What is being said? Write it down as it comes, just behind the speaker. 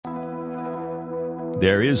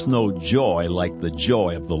There is no joy like the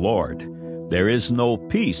joy of the Lord. There is no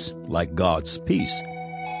peace like God's peace.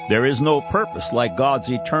 There is no purpose like God's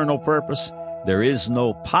eternal purpose. There is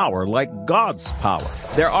no power like God's power.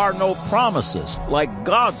 There are no promises like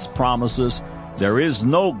God's promises. There is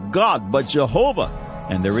no God but Jehovah,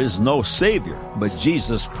 and there is no Savior but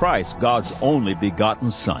Jesus Christ, God's only begotten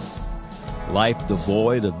Son. Life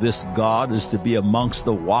devoid of this God is to be amongst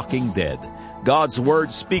the walking dead. God's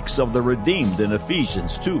word speaks of the redeemed in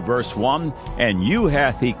Ephesians 2, verse 1, "And you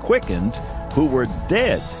hath he quickened who were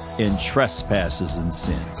dead in trespasses and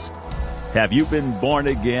sins." Have you been born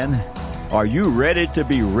again? Are you ready to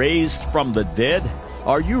be raised from the dead?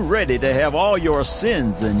 Are you ready to have all your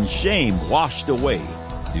sins and shame washed away?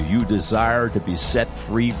 Do you desire to be set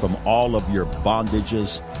free from all of your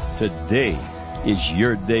bondages? Today is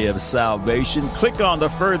your day of salvation. Click on the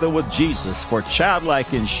Further with Jesus for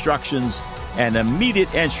childlike instructions and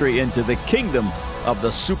immediate entry into the kingdom of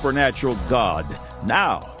the supernatural God.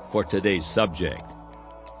 Now for today's subject.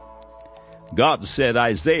 God said,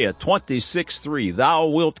 Isaiah 26:3, "Thou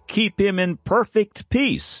wilt keep him in perfect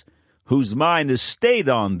peace, whose mind is stayed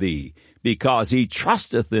on thee, because he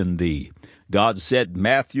trusteth in thee." God said,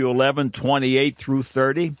 Matthew 11:28 through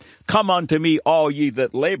 30, "Come unto me, all ye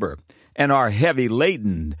that labor and are heavy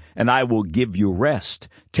laden, and I will give you rest.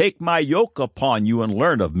 Take my yoke upon you and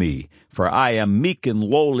learn of me, for I am meek and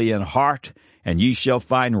lowly in heart, and ye shall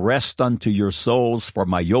find rest unto your souls, for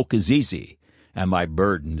my yoke is easy, and my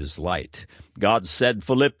burden is light." God said,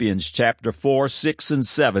 Philippians chapter 4, 6 and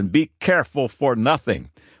 7, "Be careful for nothing,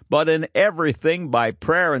 but in everything by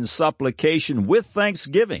prayer and supplication with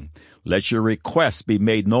thanksgiving, let your requests be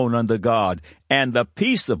made known unto God, and the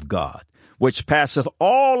peace of God, which passeth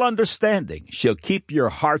all understanding, shall keep your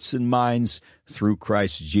hearts and minds through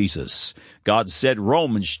Christ Jesus." God said,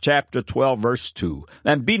 Romans chapter 12, verse 2,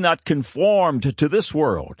 "And be not conformed to this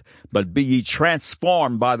world, but be ye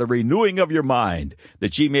transformed by the renewing of your mind,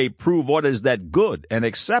 that ye may prove what is that good and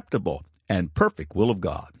acceptable and perfect will of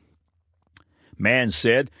God." Man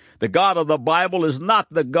said, the God of the Bible is not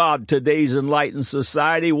the God today's enlightened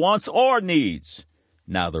society wants or needs.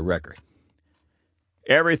 Now the record.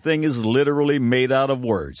 Everything is literally made out of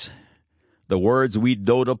words. The words we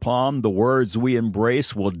dote upon, the words we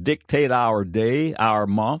embrace will dictate our day, our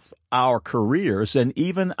month, our careers, and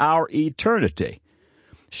even our eternity.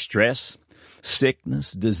 Stress,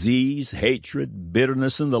 sickness, disease, hatred,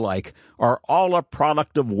 bitterness, and the like are all a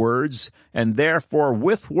product of words, and therefore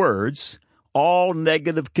with words, all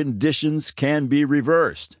negative conditions can be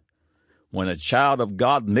reversed. When a child of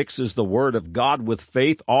God mixes the Word of God with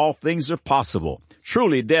faith, all things are possible.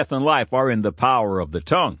 Truly, death and life are in the power of the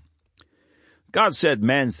tongue. God Said,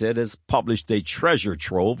 Man Said has published a treasure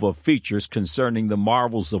trove of features concerning the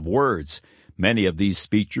marvels of words. Many of these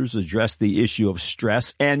features address the issue of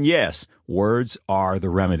stress, and yes, words are the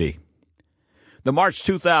remedy. The March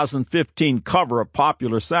 2015 cover of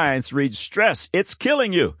Popular Science reads, "Stress, it's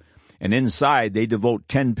killing you," and inside they devote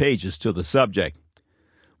 10 pages to the subject.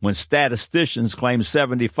 When statisticians claim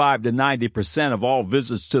 75 to 90% of all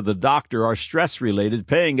visits to the doctor are stress-related,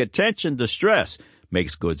 paying attention to stress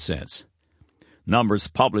makes good sense. Numbers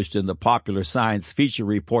published in the Popular Science feature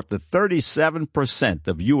report that 37%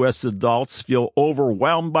 of U.S. adults feel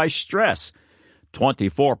overwhelmed by stress.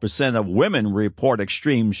 24% of women report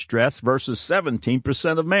extreme stress versus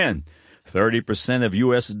 17% of men. 30% of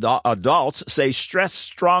U.S. adults say stress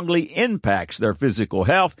strongly impacts their physical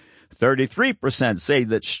health. 33% say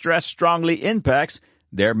that stress strongly impacts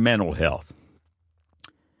their mental health.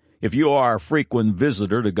 If you are a frequent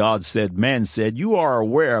visitor to God Said, Man Said, you are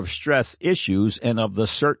aware of stress issues and of the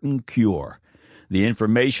certain cure. The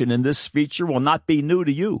information in this feature will not be new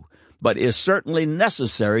to you, but is certainly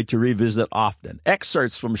necessary to revisit often.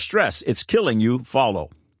 Excerpts from Stress, It's Killing You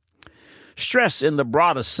follow. Stress in the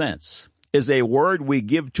broadest sense is a word we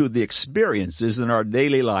give to the experiences in our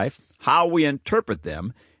daily life, how we interpret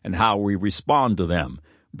them, and how we respond to them.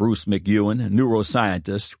 Bruce McEwen,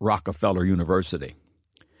 neuroscientist, Rockefeller University.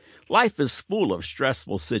 Life is full of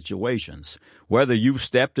stressful situations. Whether you've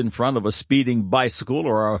stepped in front of a speeding bicycle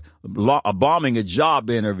or are bombing a job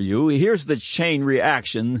interview, here's the chain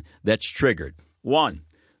reaction that's triggered. 1.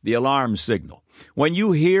 The alarm signal. When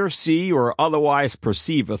you hear, see, or otherwise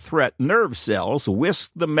perceive a threat, nerve cells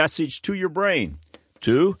whisk the message to your brain.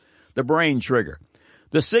 2. The brain trigger.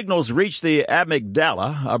 The signals reach the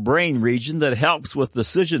amygdala, a brain region that helps with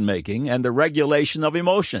decision-making and the regulation of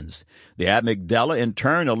emotions. The amygdala, in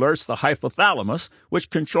turn, alerts the hypothalamus, which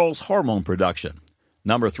controls hormone production.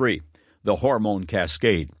 Number 3, the hormone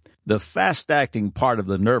cascade. The fast-acting part of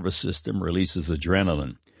the nervous system releases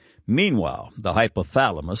adrenaline. Meanwhile, the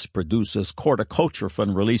hypothalamus produces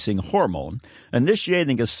corticotrophin-releasing hormone,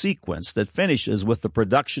 initiating a sequence that finishes with the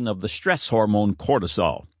production of the stress hormone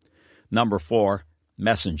cortisol. Number 4,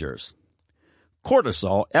 messengers.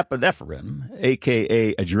 Cortisol, epinephrine,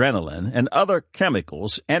 aka adrenaline, and other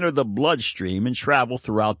chemicals enter the bloodstream and travel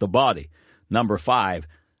throughout the body. Number 5,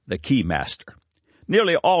 the keymaster.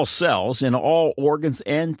 Nearly all cells in all organs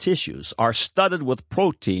and tissues are studded with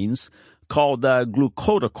proteins called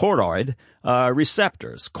glucocorticoid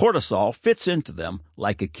receptors. Cortisol fits into them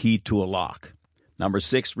like a key to a lock. Number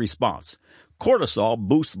 6, response. Cortisol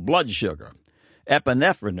boosts blood sugar.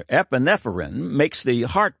 Epinephrine makes the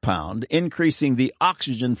heart pound, increasing the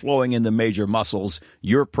oxygen flowing in the major muscles.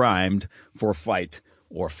 You're primed for fight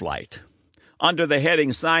or flight. Under the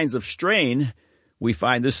heading Signs of Strain, we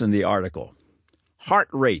find this in the article. Heart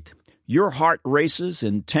rate. Your heart races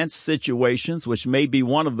in tense situations, which may be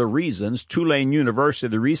one of the reasons Tulane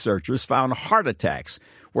University researchers found heart attacks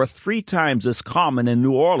were 3 times as common in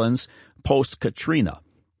New Orleans post-Katrina.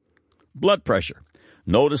 Blood pressure.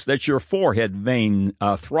 Notice that your forehead vein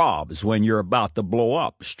throbs when you're about to blow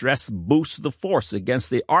up. Stress boosts the force against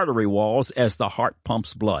the artery walls as the heart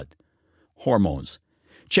pumps blood. Hormones.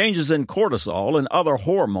 Changes in cortisol and other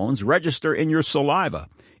hormones register in your saliva,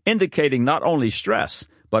 indicating not only stress,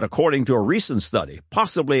 but according to a recent study,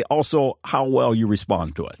 possibly also how well you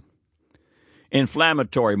respond to it.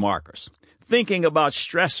 Inflammatory markers. Thinking about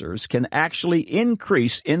stressors can actually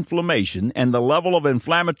increase inflammation and the level of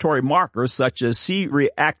inflammatory markers such as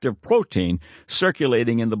C-reactive protein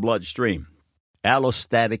circulating in the bloodstream.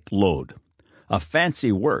 Allostatic load, a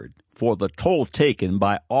fancy word for the toll taken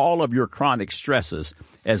by all of your chronic stresses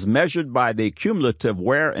as measured by the cumulative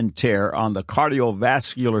wear and tear on the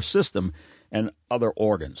cardiovascular system and other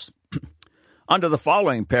organs. Under the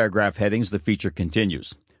following paragraph headings, the feature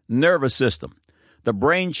continues. Nervous system. The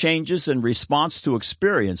brain changes in response to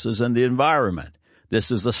experiences in the environment.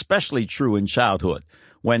 This is especially true in childhood,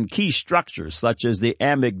 when key structures such as the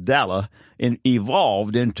amygdala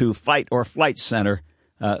evolved into fight or flight center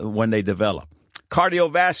when they develop.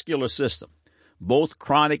 Cardiovascular system. Both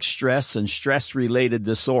chronic stress and stress-related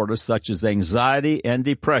disorders such as anxiety and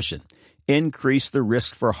depression increase the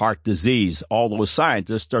risk for heart disease, although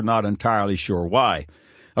scientists are not entirely sure why.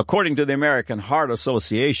 According to the American Heart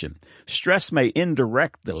Association, stress may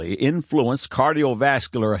indirectly influence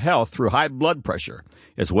cardiovascular health through high blood pressure,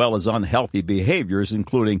 as well as unhealthy behaviors,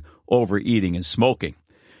 including overeating and smoking.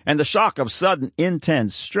 And the shock of sudden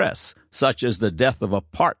intense stress, such as the death of a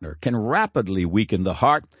partner, can rapidly weaken the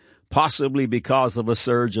heart, possibly because of a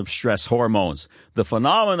surge of stress hormones. The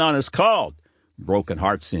phenomenon is called broken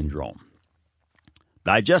heart syndrome.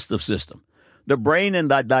 Digestive system. The brain and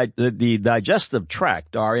the digestive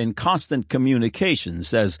tract are in constant communication,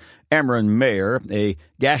 says Emran Mayer, a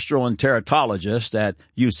gastroenterologist at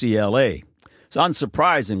UCLA. So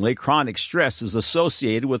unsurprisingly, chronic stress is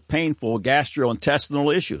associated with painful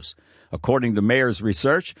gastrointestinal issues. According to Mayer's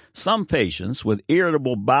research, some patients with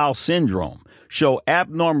irritable bowel syndrome show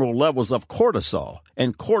abnormal levels of cortisol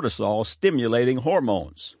and cortisol-stimulating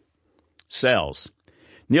hormones. Cells.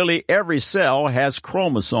 Nearly every cell has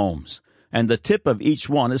chromosomes, and the tip of each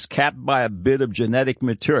one is capped by a bit of genetic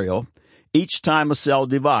material. Each time a cell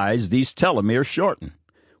divides, these telomeres shorten.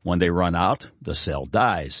 When they run out, the cell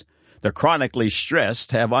dies. The chronically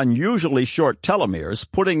stressed have unusually short telomeres,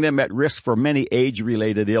 putting them at risk for many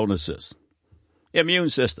age-related illnesses. Immune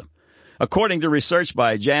system. According to research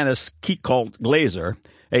by Janice Kiecolt-Glaser,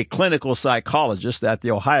 a clinical psychologist at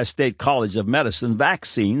the Ohio State College of Medicine,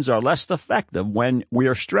 vaccines are less effective when we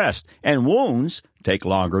are stressed, and wounds take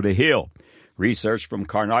longer to heal. Research from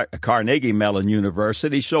Carnegie Mellon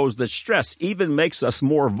University shows that stress even makes us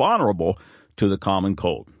more vulnerable to the common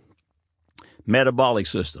cold. Metabolic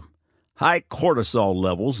system. High cortisol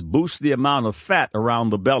levels boost the amount of fat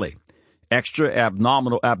around the belly. Extra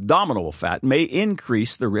abdominal fat may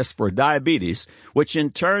increase the risk for diabetes, which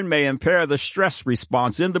in turn may impair the stress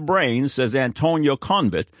response in the brain, says Antonio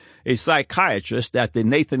Convit, a psychiatrist at the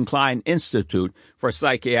Nathan Klein Institute for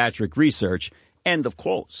Psychiatric Research. End of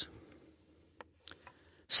quotes.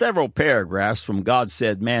 Several paragraphs from God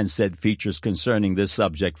Said, Man Said features concerning this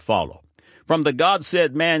subject follow. From the God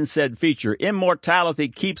Said, Man Said feature, Immortality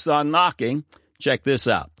Keeps on Knocking, check this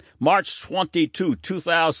out. March 22,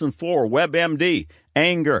 2004, WebMD,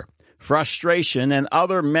 anger, frustration, and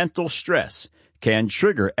other mental stress can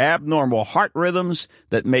trigger abnormal heart rhythms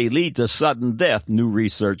that may lead to sudden death, new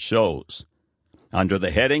research shows. Under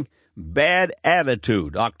the heading, Bad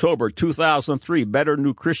Attitude, October 2003, Better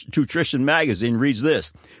Nutrition Magazine reads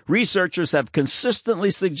this. Researchers have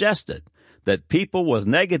consistently suggested that people with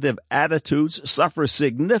negative attitudes suffer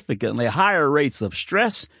significantly higher rates of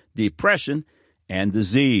stress, depression, and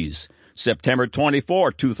disease. September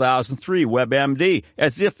 24, 2003, WebMD,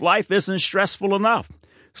 as if life isn't stressful enough.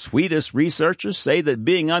 Swedish researchers say that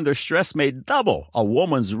being under stress may double a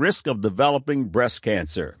woman's risk of developing breast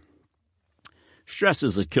cancer. Stress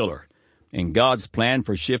is a killer, and God's plan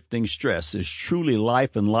for shifting stress is truly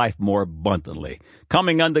life and life more abundantly.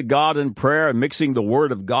 Coming unto God in prayer and mixing the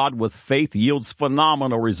Word of God with faith yields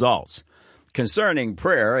phenomenal results. Concerning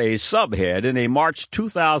prayer, a subhead in a March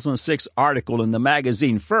 2006 article in the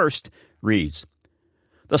magazine First reads,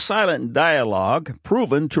 "The silent dialogue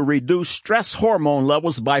proven to reduce stress hormone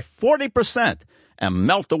levels by 40% and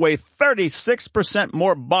melt away 36%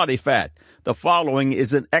 more body fat." The following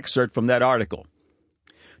is an excerpt from that article.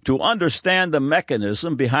 To understand the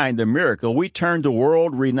mechanism behind the miracle, we turn to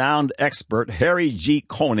world-renowned expert Harry G.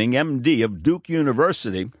 Koenig, M.D. of Duke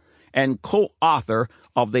University, and co-author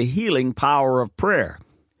of The Healing Power of Prayer.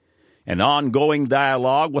 An ongoing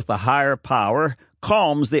dialogue with a higher power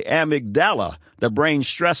calms the amygdala, the brain's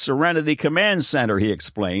stress serenity command center, he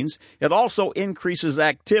explains. It also increases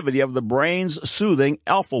activity of the brain's soothing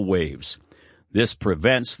alpha waves. This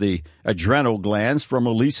prevents the adrenal glands from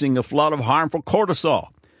releasing a flood of harmful cortisol.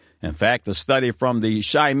 In fact, a study from the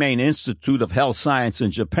Shimane Institute of Health Science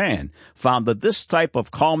in Japan found that this type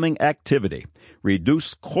of calming activity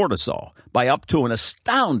reduced cortisol by up to an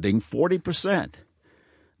astounding 40%.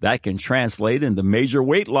 That can translate into major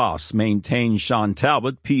weight loss, maintains Sean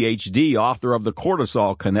Talbot, Ph.D., author of The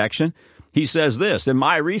Cortisol Connection. He says this, "In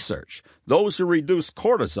my research, those who reduced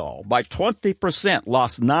cortisol by 20%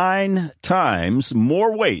 lost 9 times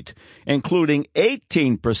more weight, including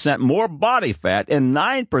 18% more body fat and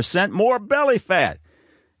 9% more belly fat."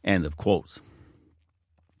 End of quotes.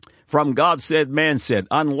 From God Said, Man Said,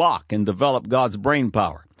 unlock and develop God's brain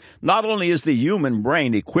power. Not only is the human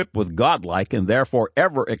brain equipped with godlike and therefore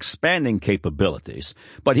ever-expanding capabilities,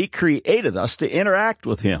 but He created us to interact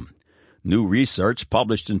with Him. New research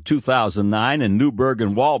published in 2009 in Newberg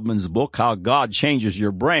and Waldman's book, How God Changes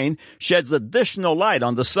Your Brain, sheds additional light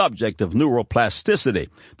on the subject of neuroplasticity.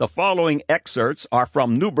 The following excerpts are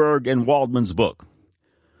from Newberg and Waldman's book.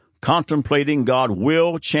 Contemplating God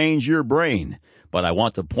will change your brain, but I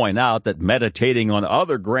want to point out that meditating on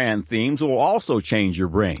other grand themes will also change your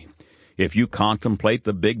brain. If you contemplate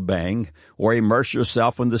the Big Bang, or immerse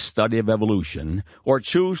yourself in the study of evolution, or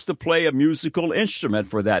choose to play a musical instrument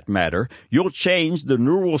for that matter, you'll change the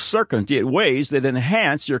neural circuitry in ways that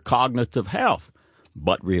enhance your cognitive health.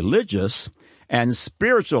 But religious and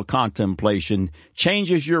spiritual contemplation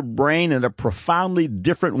changes your brain in a profoundly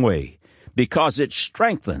different way, because it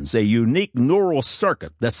strengthens a unique neural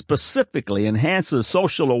circuit that specifically enhances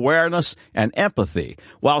social awareness and empathy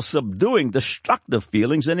while subduing destructive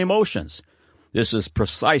feelings and emotions. This is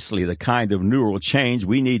precisely the kind of neural change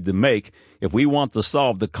we need to make if we want to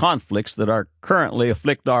solve the conflicts that are currently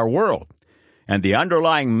afflict our world. And the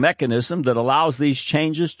underlying mechanism that allows these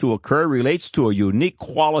changes to occur relates to a unique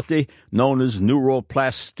quality known as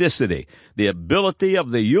neuroplasticity, the ability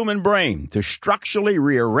of the human brain to structurally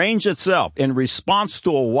rearrange itself in response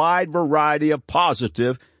to a wide variety of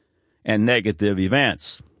positive and negative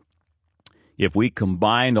events. If we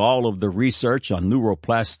combine all of the research on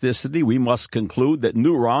neuroplasticity, we must conclude that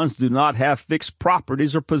neurons do not have fixed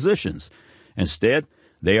properties or positions. Instead,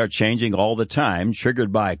 they are changing all the time,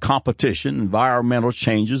 triggered by competition, environmental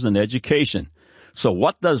changes, and education. So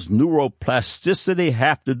what does neuroplasticity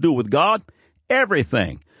have to do with God?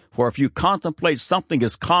 Everything. For if you contemplate something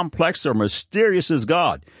as complex or mysterious as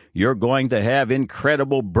God, you're going to have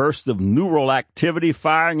incredible bursts of neural activity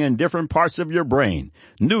firing in different parts of your brain.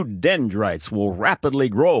 New dendrites will rapidly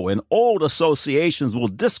grow, and old associations will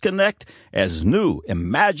disconnect as new,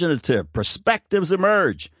 imaginative perspectives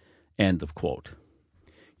emerge. End of quote.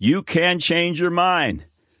 You can change your mind,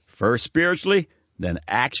 first spiritually, then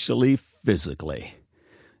actually physically.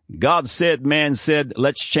 God said, man said,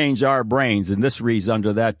 let's change our brains. And this reads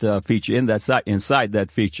under that feature, inside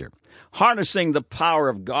that feature. Harnessing the power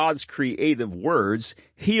of God's creative words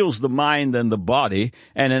heals the mind and the body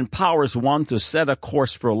and empowers one to set a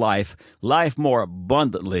course for life more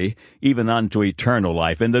abundantly, even unto eternal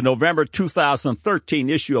life. In the November 2013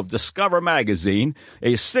 issue of Discover magazine,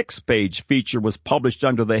 a 6-page feature was published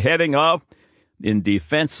under the heading of In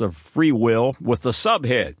Defense of Free Will with the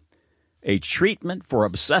subhead, A Treatment for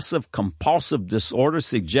Obsessive-Compulsive Disorder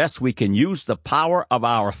suggests we can use the power of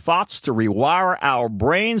our thoughts to rewire our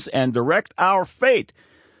brains and direct our fate.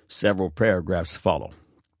 Several paragraphs follow.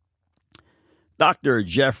 Dr.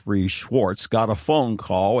 Jeffrey Schwartz got a phone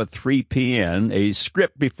call at 3 p.m., a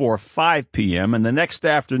script before 5 p.m., and the next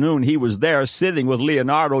afternoon he was there sitting with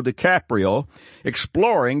Leonardo DiCaprio,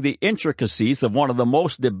 exploring the intricacies of one of the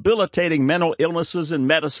most debilitating mental illnesses in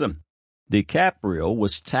medicine. DiCaprio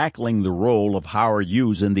was tackling the role of Howard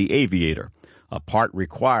Hughes in The Aviator, a part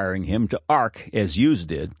requiring him to arc, as Hughes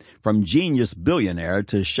did, from genius billionaire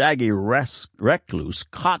to shaggy recluse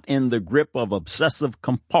caught in the grip of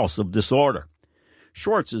obsessive-compulsive disorder.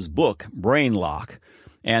 Schwartz's book, Brain Lock,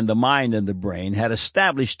 and The Mind in the Brain had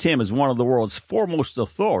established him as one of the world's foremost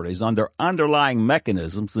authorities on underlying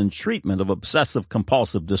mechanisms in treatment of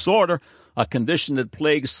obsessive-compulsive disorder, a condition that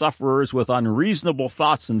plagues sufferers with unreasonable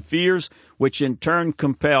thoughts and fears, which in turn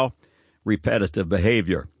compel repetitive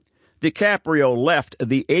behavior. DiCaprio left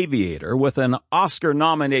The Aviator with an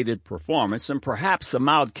Oscar-nominated performance and perhaps a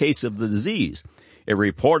mild case of the disease. It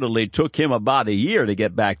reportedly took him about a year to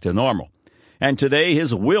get back to normal. And today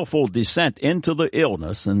his willful descent into the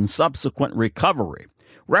illness and subsequent recovery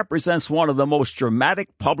represents one of the most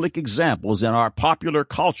dramatic public examples in our popular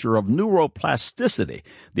culture of neuroplasticity,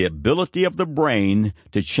 the ability of the brain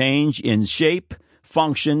to change in shape,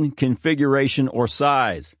 function, configuration, or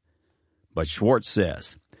size. But Schwartz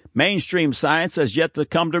says, mainstream science has yet to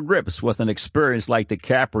come to grips with an experience like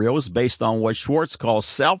DiCaprio's based on what Schwartz calls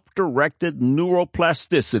self-directed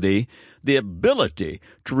neuroplasticity, the ability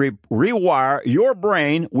to rewire your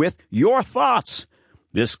brain with your thoughts.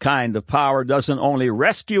 This kind of power doesn't only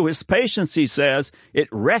rescue his patients, he says, it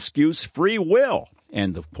rescues free will.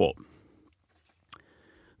 End of quote.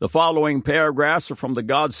 The following paragraphs are from the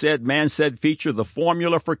God Said, Man Said feature, The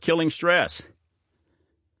Formula for Killing Stress.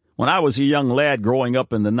 When I was a young lad growing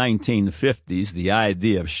up in the 1950s, the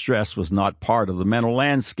idea of stress was not part of the mental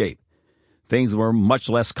landscape. Things were much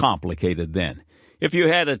less complicated then. If you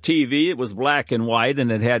had a TV, it was black and white,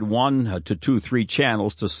 and it had 1 to 2, 3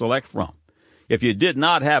 channels to select from. If you did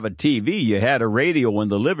not have a TV, you had a radio in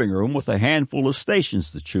the living room with a handful of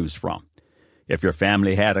stations to choose from. If your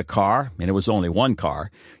family had a car, and it was only one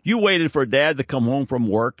car, you waited for Dad to come home from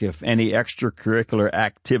work if any extracurricular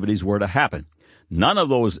activities were to happen. None of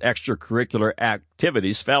those extracurricular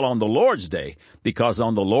activities fell on the Lord's Day, because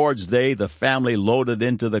on the Lord's Day the family loaded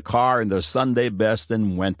into the car in their Sunday best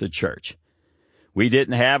and went to church. We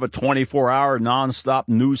didn't have a 24-hour nonstop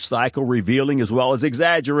news cycle revealing as well as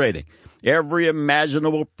exaggerating every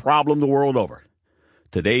imaginable problem the world over.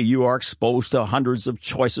 Today you are exposed to hundreds of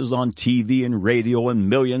choices on TV and radio and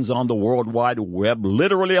millions on the World Wide Web,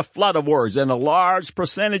 literally a flood of words, and a large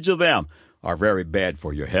percentage of them are very bad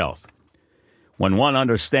for your health. When one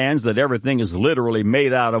understands that everything is literally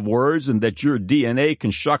made out of words and that your DNA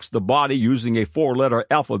constructs the body using a 4-letter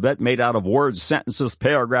alphabet made out of words, sentences,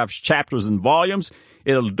 paragraphs, chapters, and volumes,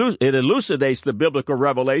 it elucidates the biblical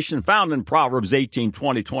revelation found in Proverbs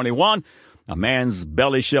 18:20-21. A man's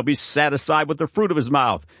belly shall be satisfied with the fruit of his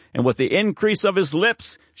mouth, and with the increase of his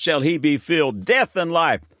lips shall he be filled. Death and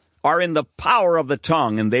life are in the power of the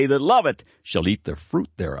tongue, and they that love it shall eat the fruit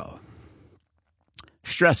thereof.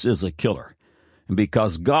 Stress is a killer. And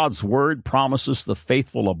because God's Word promises the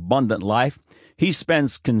faithful, abundant life, He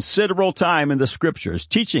spends considerable time in the Scriptures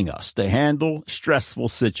teaching us to handle stressful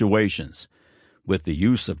situations. With the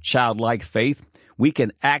use of childlike faith, we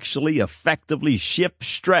can actually effectively shift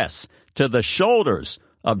stress to the shoulders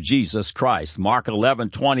of Jesus Christ. Mark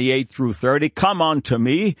 11:28-30, Come unto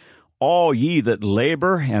me, all ye that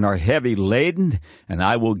labor and are heavy laden, and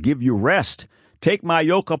I will give you rest. Take my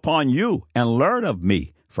yoke upon you and learn of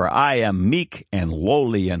me. For I am meek and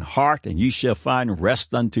lowly in heart, and ye shall find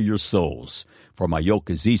rest unto your souls. For my yoke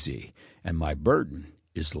is easy, and my burden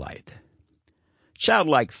is light.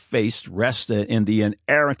 Childlike faith rests in the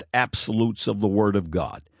inerrant absolutes of the Word of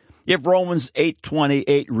God. If Romans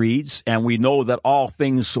 8:28 reads, And we know that all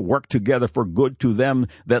things work together for good to them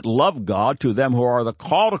that love God, to them who are the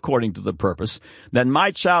called according to the purpose, then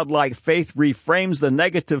my childlike faith reframes the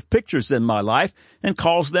negative pictures in my life and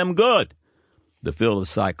calls them good. The field of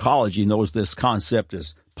psychology knows this concept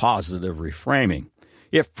as positive reframing.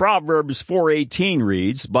 If Proverbs 4:18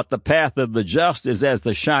 reads, But the path of the just is as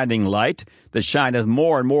the shining light, that shineth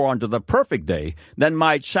more and more unto the perfect day, then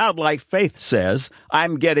my childlike faith says,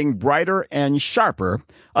 I'm getting brighter and sharper,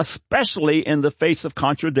 especially in the face of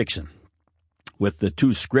contradiction. With the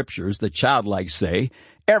two scriptures, the childlike say,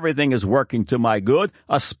 Everything is working to my good,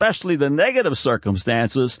 especially the negative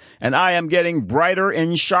circumstances, and I am getting brighter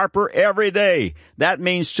and sharper every day. That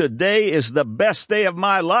means today is the best day of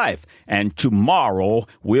my life, and tomorrow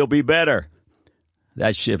will be better.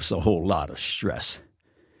 That shifts a whole lot of stress.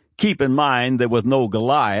 Keep in mind that with no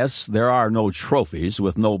Goliaths, there are no trophies.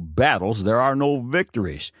 With no battles, there are no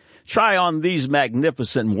victories. Try on these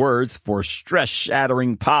magnificent words for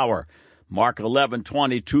stress-shattering power. Mark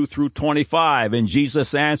 11:22 through 25. And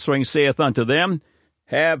Jesus answering saith unto them,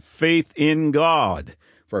 Have faith in God.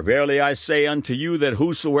 For verily I say unto you that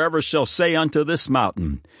whosoever shall say unto this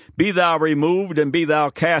mountain, Be thou removed, and be thou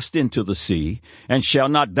cast into the sea, and shall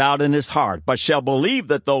not doubt in his heart, but shall believe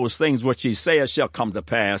that those things which he saith shall come to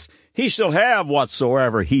pass, he shall have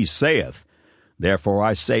whatsoever he saith. Therefore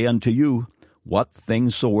I say unto you, what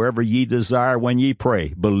things soever ye desire when ye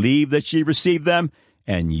pray, believe that ye receive them,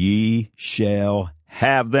 and ye shall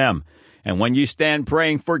have them. And when ye stand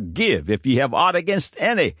praying, forgive if ye have aught against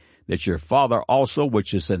any, that your Father also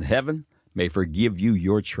which is in heaven may forgive you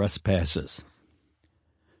your trespasses.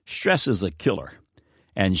 Stress is a killer,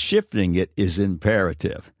 and shifting it is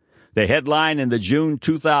imperative. The headline in the June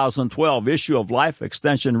 2012 issue of Life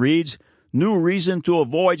Extension reads, New Reason to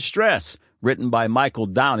Avoid Stress, written by Michael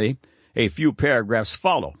Downey. A few paragraphs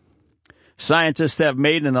follow. Scientists have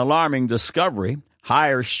made an alarming discovery.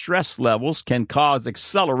 Higher stress levels can cause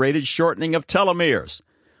accelerated shortening of telomeres.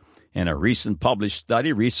 In a recent published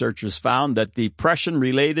study, researchers found that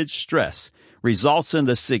depression-related stress results in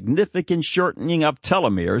the significant shortening of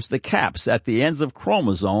telomeres, the caps at the ends of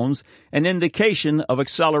chromosomes, an indication of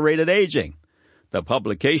accelerated aging. The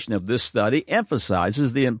publication of this study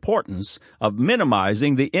emphasizes the importance of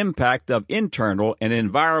minimizing the impact of internal and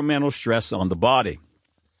environmental stress on the body.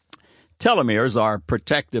 Telomeres are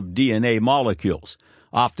protective DNA molecules.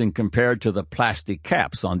 Often compared to the plastic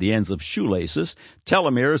caps on the ends of shoelaces,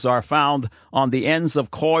 telomeres are found on the ends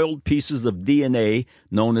of coiled pieces of DNA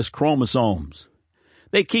known as chromosomes.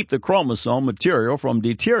 They keep the chromosome material from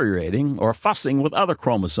deteriorating or fussing with other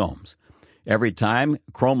chromosomes. Every time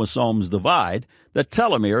chromosomes divide, the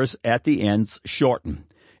telomeres at the ends shorten.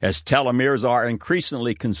 As telomeres are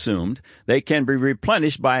increasingly consumed, they can be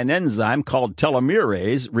replenished by an enzyme called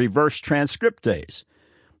telomerase reverse transcriptase.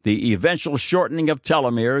 The eventual shortening of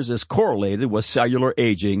telomeres is correlated with cellular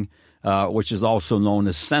aging, which is also known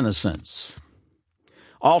as senescence.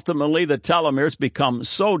 Ultimately, the telomeres become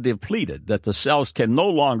so depleted that the cells can no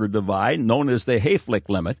longer divide, known as the Hayflick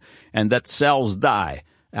limit, and that cells die,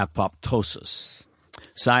 apoptosis.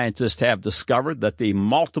 Scientists have discovered that the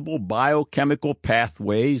multiple biochemical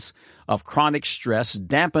pathways of chronic stress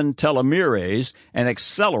dampen telomerase and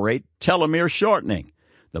accelerate telomere shortening.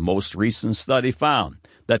 The most recent study found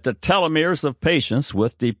that the telomeres of patients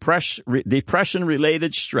with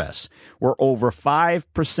depression-related stress were over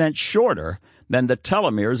 5% shorter than the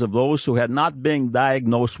telomeres of those who had not been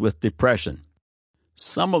diagnosed with depression.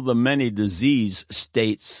 Some of the many disease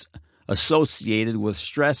states associated with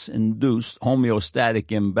stress-induced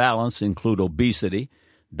homeostatic imbalance include obesity,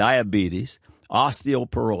 diabetes,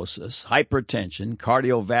 osteoporosis, hypertension,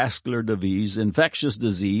 cardiovascular disease, infectious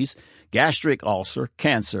disease, gastric ulcer,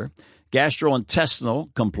 cancer,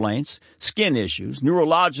 gastrointestinal complaints, skin issues,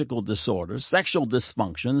 neurological disorders, sexual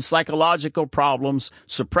dysfunction, psychological problems,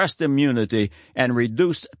 suppressed immunity, and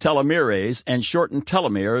reduced telomerase and shortened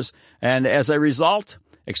telomeres, and as a result,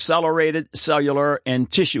 accelerated cellular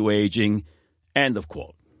and tissue aging. End of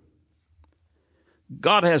quote.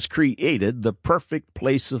 God has created the perfect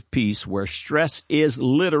place of peace where stress is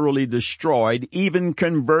literally destroyed, even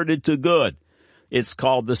converted to good. It's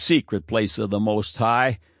called the secret place of the Most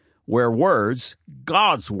High, where words,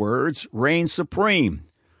 God's words, reign supreme.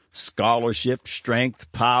 Scholarship,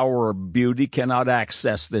 strength, power, or beauty cannot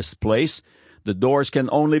access this place. The doors can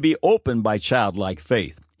only be opened by childlike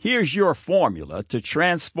faith. Here's your formula to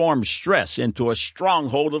transform stress into a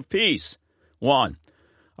stronghold of peace. 1.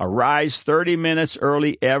 Arise 30 minutes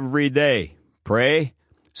early every day. Pray,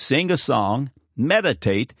 sing a song,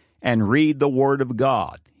 meditate, and read the Word of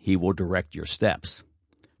God. He will direct your steps.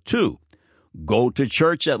 2. Go to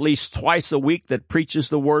church at least twice a week that preaches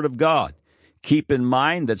the Word of God. Keep in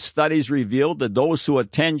mind that studies reveal that those who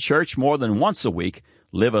attend church more than once a week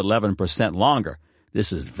live 11% longer.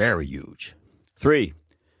 This is very huge. 3.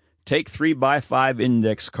 Take 3x5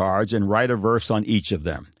 index cards and write a verse on each of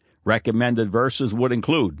them. Recommended verses would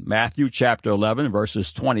include Matthew chapter 11,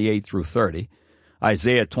 verses 28 through 30,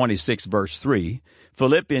 Isaiah 26, verse 3,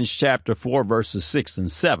 Philippians chapter 4, verses 6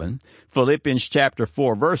 and 7, Philippians chapter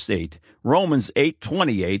 4, verse 8, Romans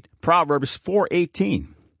 8:28, Proverbs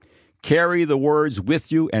 4:18. Carry the words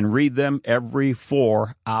with you and read them every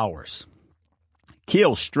 4 hours.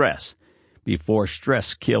 Kill stress before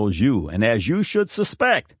stress kills you. And as you should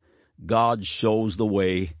suspect, God shows the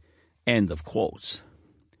way. End of quotes.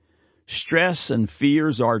 Stress and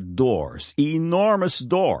fears are doors, enormous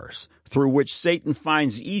doors, through which Satan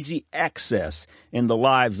finds easy access in the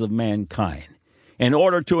lives of mankind. In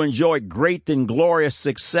order to enjoy great and glorious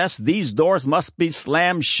success, these doors must be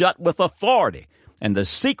slammed shut with authority. And the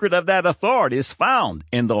secret of that authority is found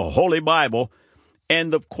in the Holy Bible.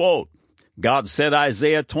 End of quote. God said,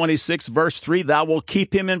 Isaiah 26, verse 3, "Thou wilt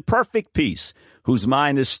keep him in perfect peace, whose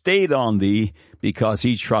mind is stayed on thee, because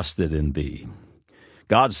he trusted in thee."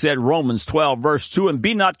 God said, Romans 12, verse 2, "And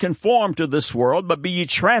be not conformed to this world, but be ye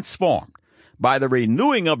transformed by the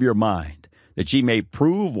renewing of your mind, that ye may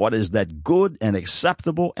prove what is that good and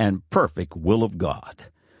acceptable and perfect will of God."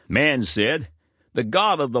 Man said, the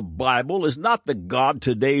God of the Bible is not the God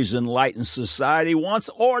today's enlightened society wants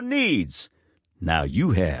or needs. Now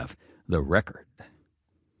you have the record.